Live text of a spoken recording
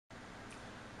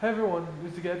Hey everyone,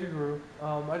 this is the Gadget Guru.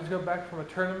 I just got back from a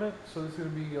tournament, so this is going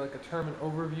to be like a tournament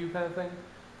overview kind of thing.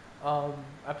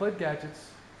 I played gadgets,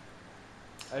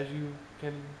 as you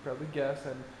can probably guess,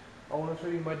 and I want to show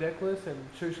you my deck list and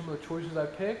show you some of the choices I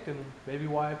picked and maybe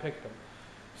why I picked them.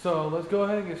 So let's go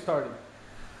ahead and get started.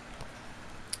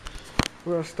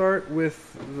 We're going to start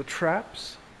with the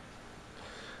traps.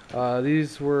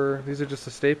 These are just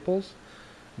the staples: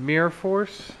 Mirror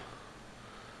Force,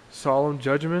 Solemn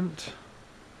Judgment,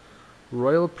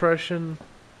 Royal Oppression,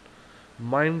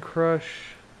 Mind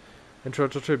Crush, and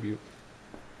Torrential Tribute.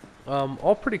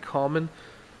 All pretty common.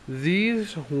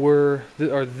 These were,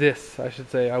 or this, I should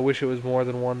say. I wish it was more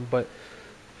than one, but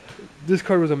this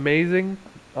card was amazing.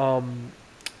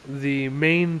 The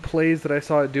main plays that I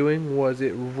saw it doing was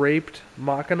it raped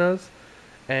Machinas,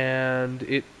 and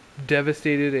it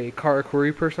devastated a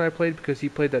Karakuri person I played because he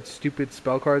played that stupid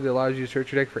spell card that allows you to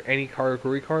search your deck for any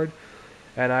Karakuri card.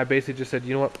 And I basically just said,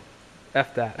 you know what?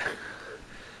 F that.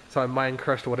 So I mind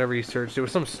crushed whatever he searched. It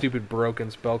was some stupid broken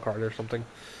spell card or something.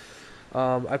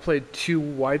 I played 2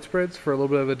 widespreads for a little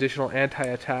bit of additional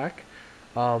anti-attack.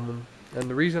 And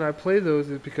the reason I play those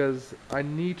is because I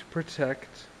need to protect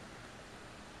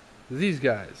these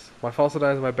guys. My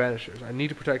Falsidize and my Banishers. I need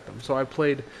to protect them. So I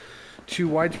played 2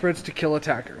 widespreads to kill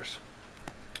attackers.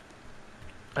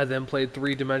 I then played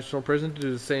 3 Dimensional Prison to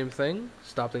do the same thing.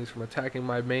 Stop things from attacking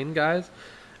my main guys.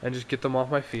 And just get them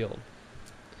off my field.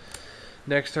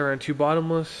 Next I ran 2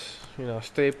 Bottomless,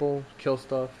 staple, kill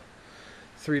stuff.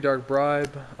 3 Dark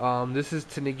Bribe. This is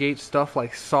to negate stuff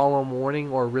like Solemn Warning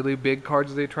or really big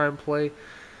cards they try and play,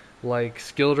 like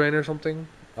Skill Drain or something.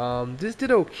 This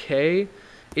did okay.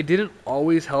 It didn't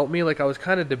always help me. Like, I was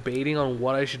kind of debating on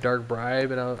what I should Dark Bribe,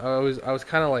 and I was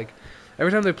kind of like,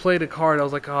 every time they played a card, I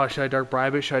was like, oh, should I Dark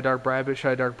Bribe it? Should I Dark Bribe it?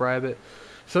 Should I Dark Bribe it?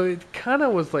 So it kind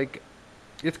of was like,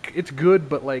 it's good,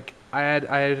 but like I had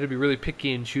to be really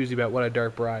picky and choosy about what I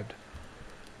Dark Bribed.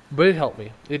 But it helped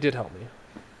me. It did help me.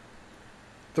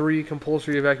 3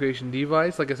 Compulsory Evacuation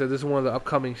Device. Like I said, this is one of the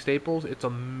upcoming staples. It's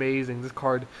amazing. This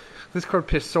card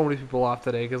pissed so many people off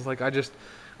today because like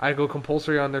I go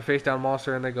compulsory on their face down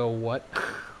monster and they go, what?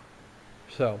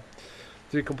 So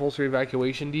 3 Compulsory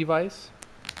Evacuation Device.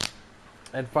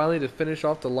 And finally, to finish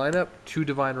off the lineup, 2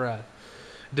 Divine Wrath.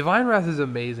 Divine Wrath is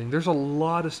amazing. There's a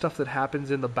lot of stuff that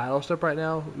happens in the battle step right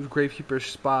now. Gravekeeper's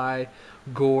Spy,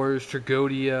 Gores,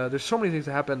 Tragodia. There's so many things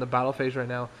that happen in the battle phase right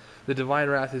now. The Divine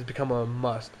Wrath has become a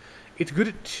must. It's good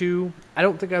at 2. I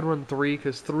don't think I'd run 3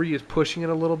 because 3 is pushing it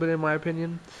a little bit in my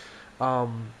opinion.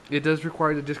 It does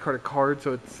require to discard a card,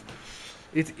 so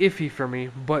it's iffy for me.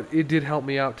 But it did help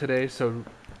me out today, so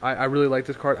I really like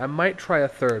this card. I might try a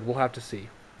 3rd. We'll have to see.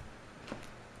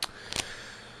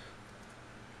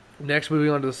 Next, moving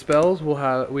on to the spells,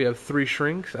 we have 3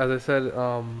 shrinks, as I said,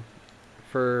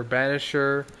 for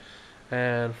Banisher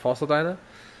and Falsidize.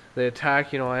 They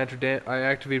attack, I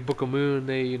activate Book of Moon,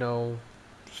 they,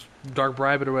 Dark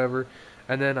Bribe it or whatever,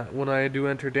 and then when I do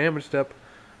enter damage step,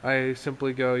 I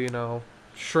simply go,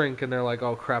 shrink, and they're like,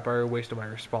 oh crap, I already wasted my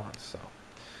response, so.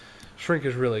 Shrink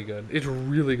is really good. It's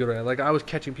really good right now. Like, I was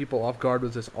catching people off guard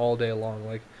with this all day long.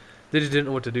 Like, they just didn't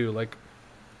know what to do. Like,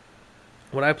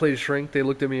 when I played Shrink, they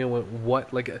looked at me and went,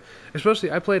 what? Like,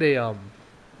 especially, I played a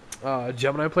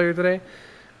Gemini player today,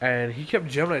 and he kept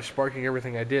Gemini sparking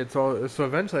everything I did. So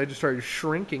eventually I just started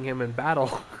shrinking him in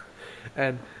battle,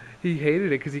 and he hated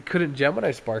it because he couldn't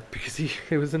Gemini spark because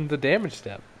it was in the damage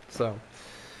step. So,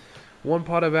 1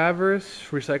 Pot of Avarice,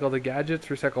 recycle the gadgets,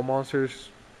 recycle monsters,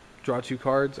 draw 2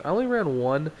 cards. I only ran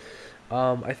 1.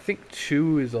 I think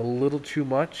 2 is a little too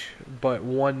much, but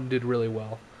 1 did really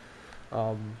well.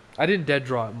 I didn't dead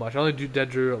draw it much. I only dead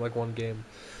drew it like 1 game.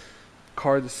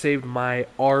 Card that saved my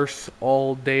arse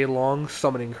all day long,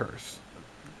 Summoning Curse.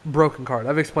 Broken card.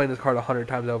 I've explained this card 100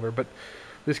 times over, but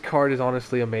this card is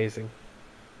honestly amazing.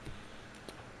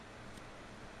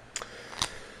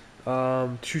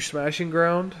 2 Smashing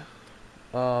Ground.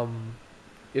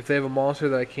 If they have a monster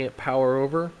that I can't power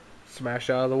over, smash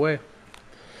out of the way.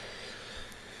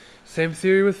 Same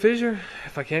theory with Fissure.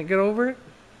 If I can't get over it,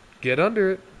 get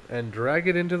under it and drag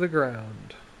it into the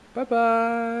ground.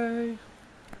 Bye-bye.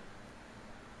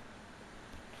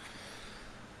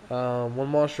 1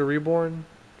 Monster Reborn,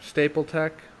 Staple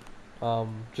Tech. I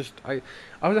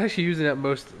was actually using that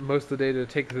most of the day to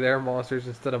take their monsters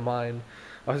instead of mine.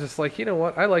 I was just like, you know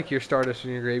what? I like your Stardust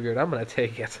in your graveyard. I'm gonna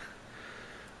take it.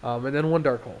 And then 1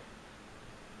 Dark Hole.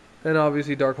 And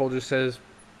obviously Dark Hole just says,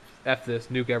 F this,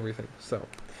 nuke everything. So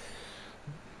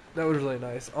that was really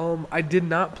nice. I did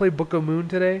not play Book of Moon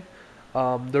today.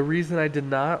 The reason I did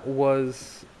not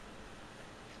was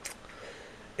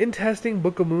in testing,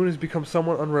 Book of Moon has become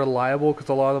somewhat unreliable because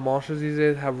a lot of the monsters these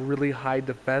days have really high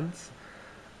defense,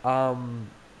 and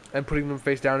putting them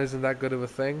face down isn't that good of a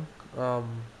thing.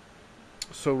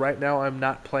 So right now I'm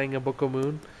not playing a Book of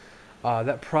Moon.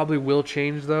 That probably will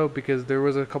change though, because there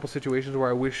was a couple situations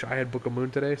where I wish I had Book of Moon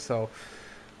today. So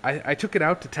I took it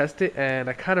out to test it, and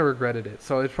I kind of regretted it.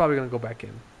 So it's probably gonna go back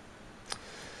in.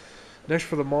 Next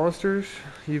for the monsters,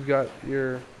 you've got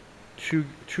your two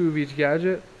of each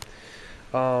gadget.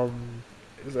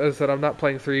 As I said, I'm not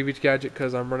playing 3 of each gadget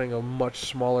because I'm running a much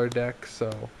smaller deck, so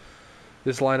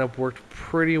this lineup worked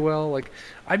pretty well. Like,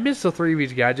 I miss the 3 of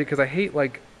each gadget because I hate,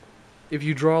 like, if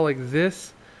you draw like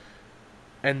this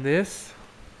and this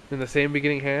in the same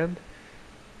beginning hand,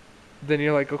 then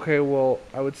you're like, okay, well,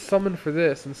 I would summon for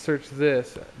this and search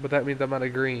this, but that means I'm out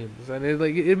of greens, and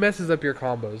it messes up your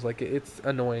combos. Like, it's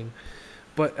annoying,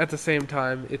 but at the same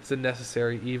time, it's a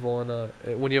necessary evil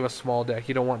when you have a small deck.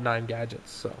 You don't want 9 gadgets,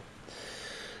 so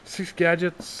 6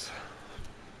 gadgets.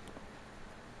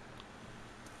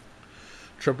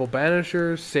 Triple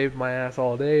Banisher saved my ass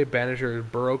all day. Banisher is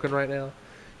broken right now.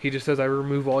 He just says, I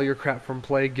remove all your crap from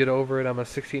play, get over it. I'm a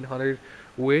 1600,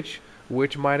 which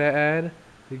might I add,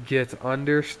 gets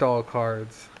under stall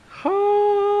cards.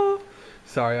 Ha!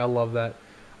 Sorry, I love that.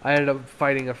 I ended up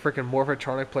fighting a freaking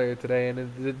Morphotronic player today,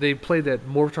 and they played that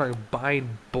Morphotronic bind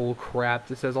bull crap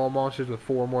that says all monsters with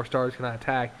 4 or more stars cannot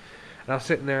attack. And I was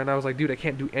sitting there, and I was like, dude, I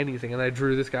can't do anything. And I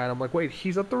drew this guy, and I'm like, wait,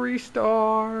 he's a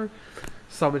 3-star.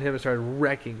 Summoned him and started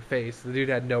wrecking face. The dude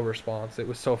had no response. It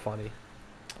was so funny.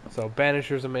 So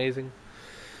Banisher's amazing.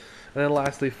 And then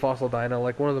lastly, Fossil Dino,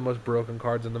 like one of the most broken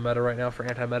cards in the meta right now for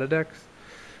anti-meta decks.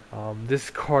 This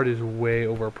card is way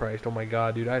overpriced. Oh my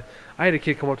god, dude. I had a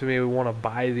kid come up to me and want to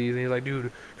buy these, and he's like,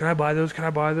 dude, can I buy those? Can I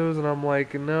buy those? And I'm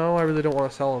like, no, I really don't want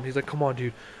to sell them. He's like, come on,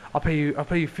 dude. I'll pay you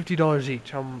 $50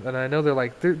 each. And I know they're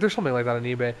like, there's something like that on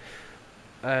eBay.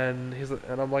 And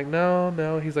I'm like,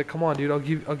 no. He's like, come on, dude. I'll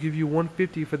give you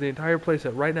 $150 for the entire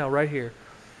playset right now, right here.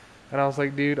 And I was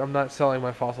like, dude, I'm not selling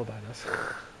my Fossil Dinos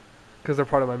because they're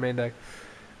part of my main deck.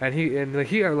 And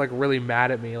he got like really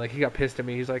mad at me. Like, he got pissed at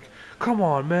me. He's like, come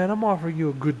on, man, I'm offering you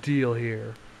a good deal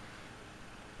here.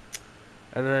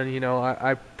 And then, you know,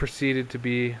 I proceeded to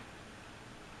be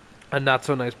a not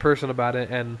so nice person about it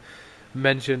and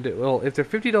mentioned, well, if they're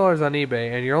 $50 on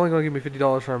eBay and you're only going to give me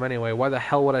 $50 for them anyway, why the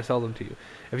hell would I sell them to you?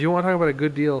 If you want to talk about a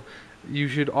good deal, you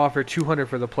should offer $200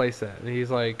 for the playset. And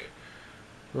he's like,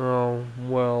 oh,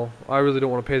 well, I really don't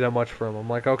want to pay that much for them. I'm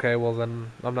like, okay, well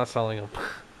then I'm not selling them.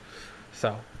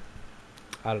 So,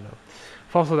 I don't know.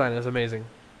 Fossil Dino is amazing.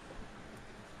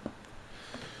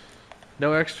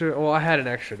 No extra. Well, I had an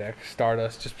extra deck,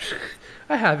 Stardust. Just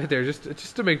I have it there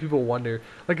just to make people wonder.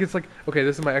 Like, it's like, okay,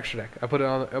 this is my extra deck. I put it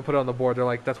on the board. They're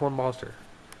like, that's one monster.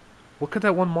 What could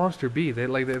that one monster be?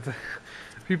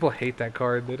 People hate that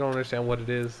card. They don't understand what it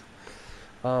is.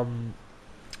 And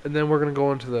then we're gonna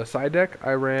go into the side deck.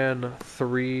 I ran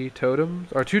 2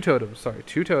 totems.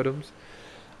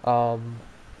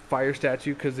 Fire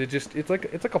statue, because it's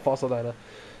like a Fossil Dino.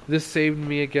 This saved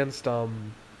me against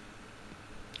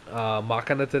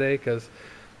Machina today, because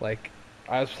like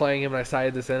I was playing him and I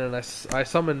sided this in and I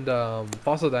summoned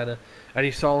Fossil Dino and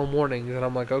he Solemn Warnings, and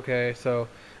I'm like, okay, so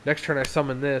next turn I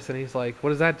summon this, and he's like,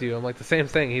 what does that do? I'm like, the same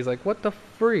thing. He's like, what the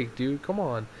freak, dude, come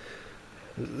on.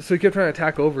 So he kept trying to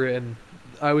attack over it, and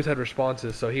I always had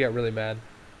responses, so he got really mad.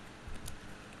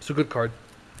 So good card.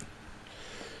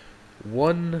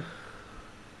 1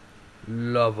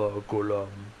 Lava Golem,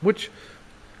 which,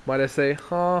 might I say,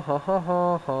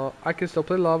 I can still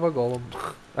play Lava Golem.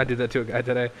 I did that to a guy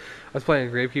today. I was playing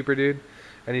a Gravekeeper dude,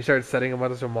 and he started setting a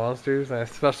bunch of monsters, and I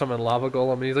special summoned Lava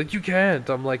Golem, and he's like, you can't.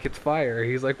 I'm like, it's fire.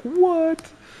 He's like,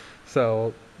 what?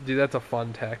 So, dude, that's a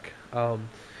fun tech.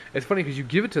 It's funny because you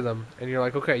give it to them, and you're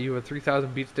like, okay, you have a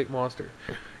 3,000 beat stick monster.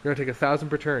 You're going to take 1,000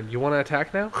 per turn. You want to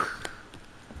attack now?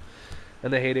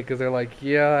 And they hate it because they're like,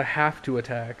 yeah, I have to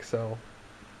attack, so...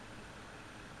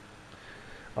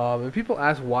 and people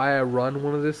ask why I run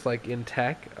one of this, like in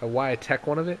tech, why I tech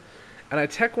one of it. And I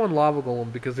tech one Lava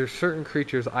Golem because there's certain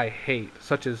creatures I hate,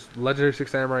 such as Legendary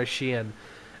 6 Samurai Shien.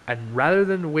 And rather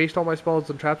than waste all my spells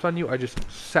and traps on you, I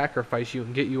just sacrifice you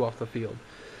and get you off the field.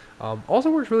 Also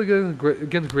works really good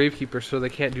against Gravekeepers, so they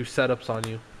can't do setups on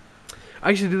you. I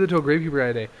actually did that to a Gravekeeper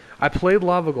guy today. I played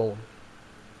Lava Golem.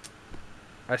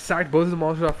 I sacked both of the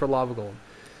monsters off for Lava Golem.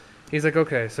 He's like,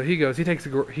 okay, so he goes, he takes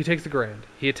the Grand.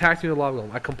 He attacks me with Lava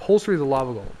Golem. I compulsory the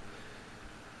Lava Golem.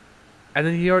 And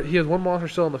then he has one monster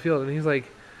still on the field, and he's like,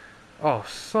 oh,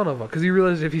 son of a... Because he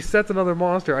realizes if he sets another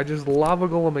monster, I just Lava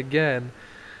Golem again.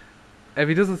 If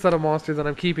he doesn't set a monster, then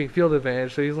I'm keeping field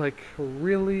advantage. So he's like,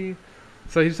 really?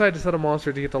 So he decided to set a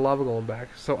monster to get the lava golem back.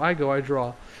 So I go, I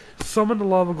draw, summon the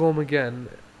lava golem again,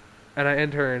 and I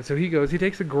end turn. So he goes, he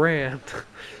takes a grand,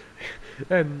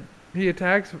 and he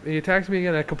attacks me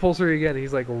again at compulsory again.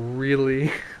 He's like, really?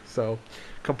 So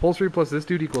compulsory plus this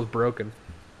dude equals broken.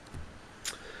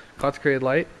 Consecrated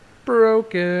Light,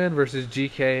 broken versus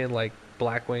GK and like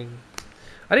Blackwing.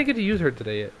 I didn't get to use her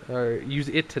today yet, or use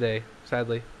it today,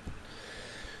 sadly.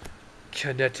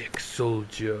 Kinetic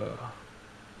Soldier.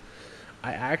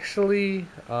 I actually,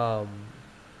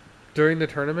 during the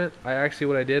tournament,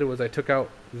 what I did was I took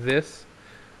out this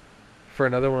for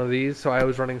another one of these. So I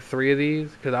was running 3 of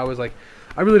these because I was like,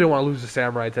 I really didn't want to lose the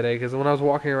samurai today because when I was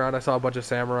walking around, I saw a bunch of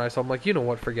samurai. So I'm like, you know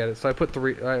what, forget it. So I put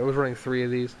 3. I was running 3 of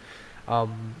these,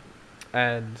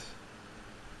 and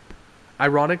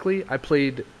ironically, I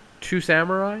played 2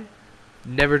 samurai,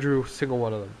 never drew a single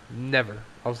one of them, never.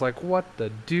 I was like, what the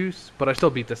deuce? But I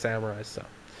still beat the samurai. So.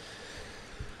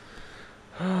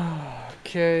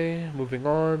 Okay, moving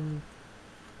on.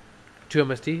 2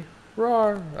 MST.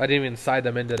 Roar. I didn't even side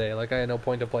them in today. Like, I had no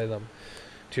point to play them.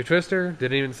 2 Twister.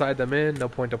 Didn't even side them in. No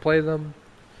point to play them.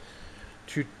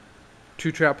 2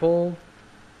 Trap Hole.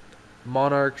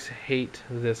 Monarchs hate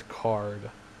this card.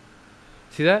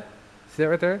 See that? See that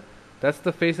right there? That's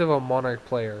the face of a Monarch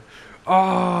player.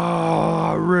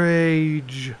 Ah,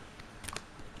 rage.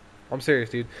 I'm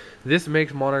serious, dude. This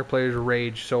makes Monarch players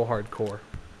rage so hardcore.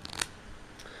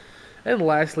 And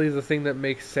lastly, the thing that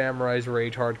makes Samurai's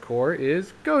rage hardcore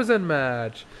is Gozen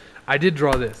Match. I did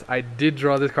draw this. I did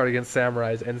draw this card against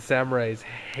Samurais, and Samurais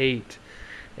hate.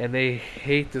 And they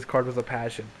hate this card with a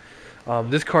passion.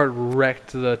 This card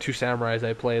wrecked the 2 Samurais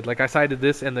I played. Like, I sided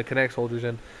this and the Kinetic Soldiers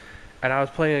in. And I was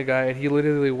playing a guy, and he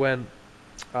literally went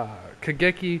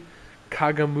Kageki,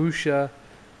 Kagamusha.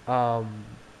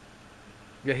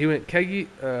 Yeah, he went Kegi.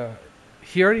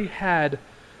 He already had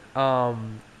a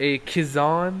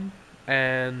Kizan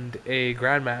and a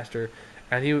Grandmaster,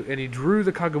 and he drew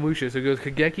the Kagamusha. So he goes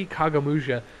Kageki,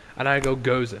 Kagamusha, and I go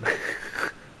Gozen.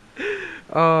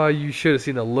 Oh, you should have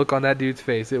seen the look on that dude's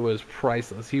face. It was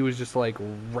priceless. He was just like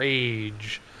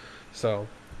rage. So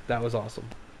that was awesome.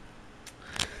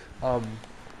 So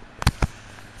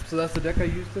that's the deck I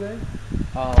used today.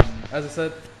 As I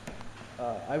said,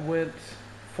 I went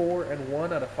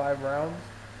 4-1 out of 5 rounds.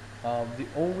 The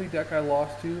only deck I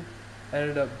lost to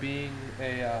ended up being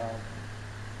a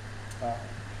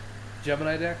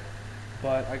Gemini deck,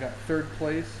 but I got 3rd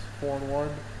place, 4-1.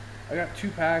 I got 2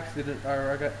 packs.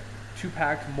 I got 2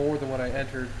 packs more than what I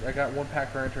entered. I got 1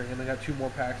 pack for entering, and I got 2 more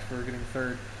packs for getting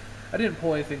 3rd. I didn't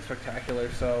pull anything spectacular,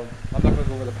 so I'm not going to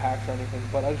go over the packs or anything,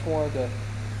 but I just wanted to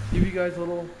give you guys a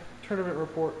little tournament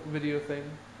report video thing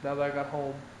now that I got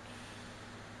home.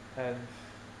 And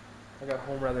I got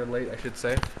home rather late, I should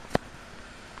say.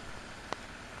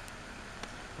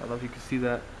 I don't know if you can see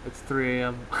that. It's 3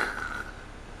 a.m.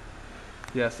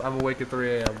 Yes, I'm awake at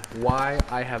 3 a.m. Why?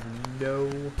 I have no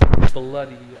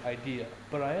bloody idea,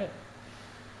 but I am.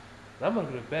 And I'm going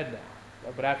to go to bed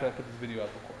now, but after I put this video up,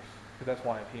 of course. Because that's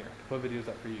why I'm here, to put videos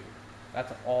up for you.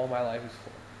 That's all my life is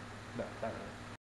for. No, not really.